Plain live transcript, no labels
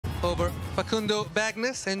over Facundo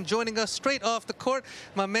Bagnis, and joining us straight off the court,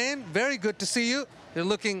 my man, very good to see you. You're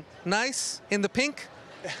looking nice in the pink.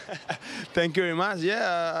 Thank you very much.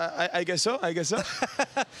 Yeah, I guess so. I guess so.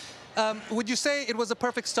 Would you say it was a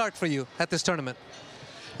perfect start for you at this tournament?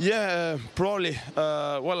 Yeah, probably.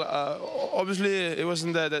 Obviously, it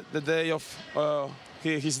wasn't the day of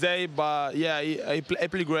his day, but yeah, I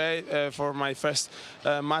played great for my first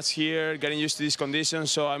match here, getting used to these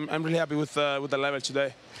conditions. So I'm really happy with the level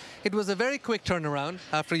today. It was a very quick turnaround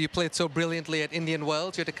after you played so brilliantly at Indian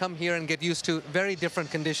Wells. You had to come here and get used to very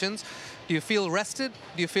different conditions. Do you feel rested?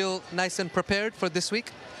 Do you feel nice and prepared for this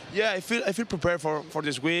week? Yeah, I feel prepared for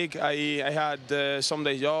this week. I had some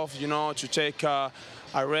days off, you know, to take a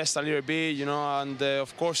rest a little bit, you know, and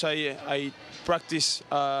of course I practice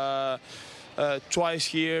twice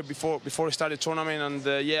here before I start the tournament,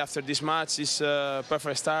 and yeah, after this match it's a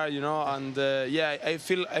perfect start, you know, and yeah, I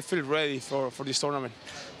feel ready for this tournament.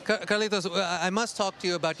 Carlitos, I must talk to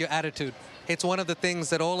you about your attitude. It's one of the things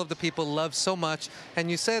that all of the people love so much, and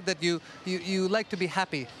you said that you like to be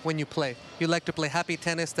happy when you play. You like to play happy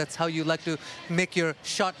tennis. That's how you like to make your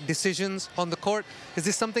shot decisions on the court. Is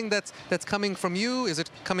this something that's coming from you? Is it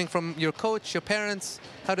coming from your coach, your parents?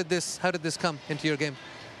 How did this come into your game?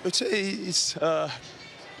 I'd say it's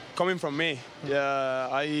coming from me. Yeah,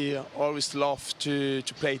 I always love to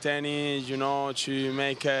play tennis, you know, to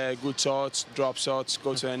make good shots, drop shots,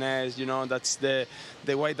 go to the net, you know, that's the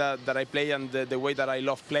way that I play and the way that I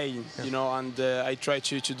love playing, you know, and I try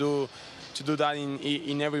to do that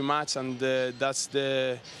in every match, and that's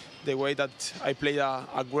the way that I play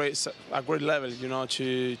a great level, you know,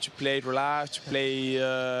 to play relaxed, to play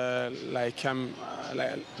like I'm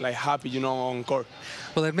like happy, you know, on court.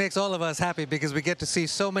 Well, it makes all of us happy because we get to see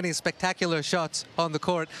so many spectacular shots on the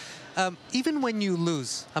court. Even when you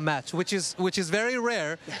lose a match, which is very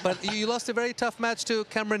rare, but you lost a very tough match to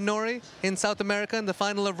Cameron Norrie in South America in the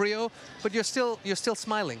final of Rio, but you're still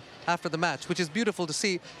smiling after the match, which is beautiful to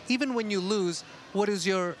see. Even when you lose, what is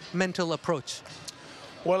your mental approach?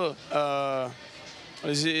 Well,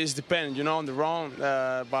 it depends, you know, on the round.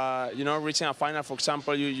 But you know, reaching a final, for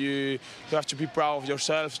example, you have to be proud of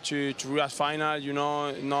yourself to reach a final. You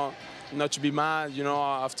know, not to be mad. You know,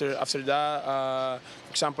 after that.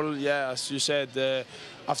 For example, yeah, as you said,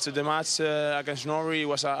 after the match against Norrie, it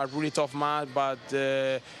was a really tough match. But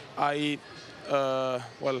I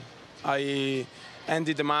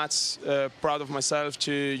ended the match proud of myself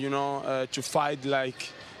to fight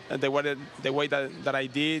like the way that I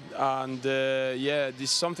did, and yeah, this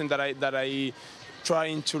is something that I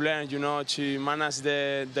trying to learn, you know, to manage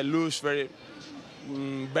the lose very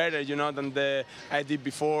better, you know, than I did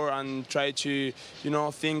before, and try to, you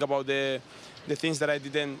know, think about the things that I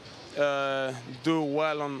didn't do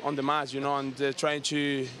well on the match, you know, and trying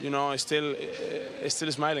to, you know, still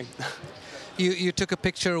smiling. You took a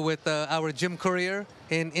picture with our Jim Courier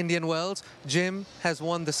in Indian Wells. Jim has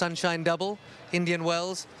won the Sunshine Double, Indian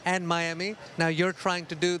Wells and Miami. Now you're trying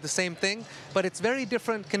to do the same thing, but it's very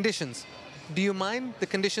different conditions. Do you mind the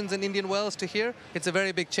conditions in Indian Wells to here? It's a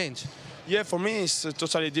very big change. Yeah, for me it's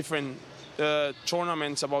totally different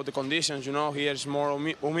tournaments about the conditions. You know, here is more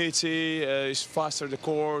humidity, it's faster the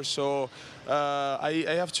course, so I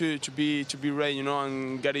have to be ready, you know,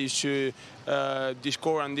 and get used to this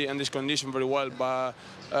court and this condition very well. But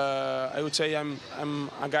I would say I'm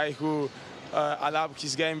a guy who adapt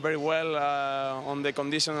his game very well on the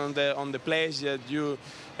condition, on the place that you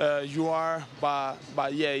are.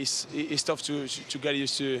 But yeah, it's tough to get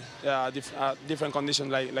used to different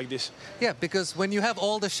conditions like this. Yeah, because when you have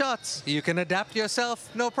all the shots, you can adapt yourself,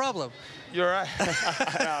 no problem. You're right.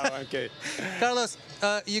 No, okay. Carlos,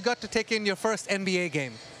 you got to take in your first NBA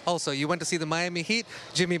game. Also, you went to see the Miami Heat.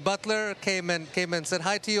 Jimmy Butler came and said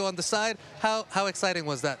hi to you on the side. How exciting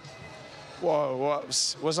was that? Wow,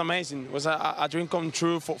 it was amazing. It was a dream come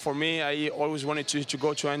true for me. I always wanted to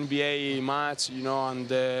go to an NBA match, you know, and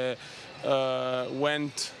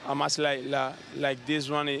went a match like this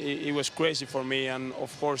one. It was crazy for me, and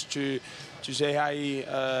of course to say hi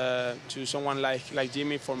to someone like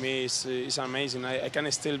Jimmy, for me is amazing. I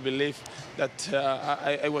can still believe that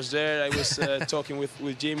I was there. I was talking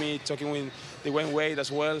with Jimmy, talking with Dwayne Wade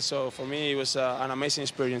as well. So for me, it was an amazing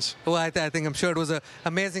experience. Well, I think I'm sure it was an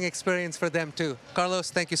amazing experience for them too. Carlos,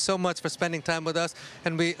 thank you so much for spending time with us,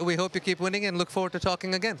 and we hope you keep winning and look forward to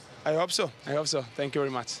talking again. I hope so. I hope so. Thank you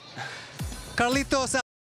very much. Carlitos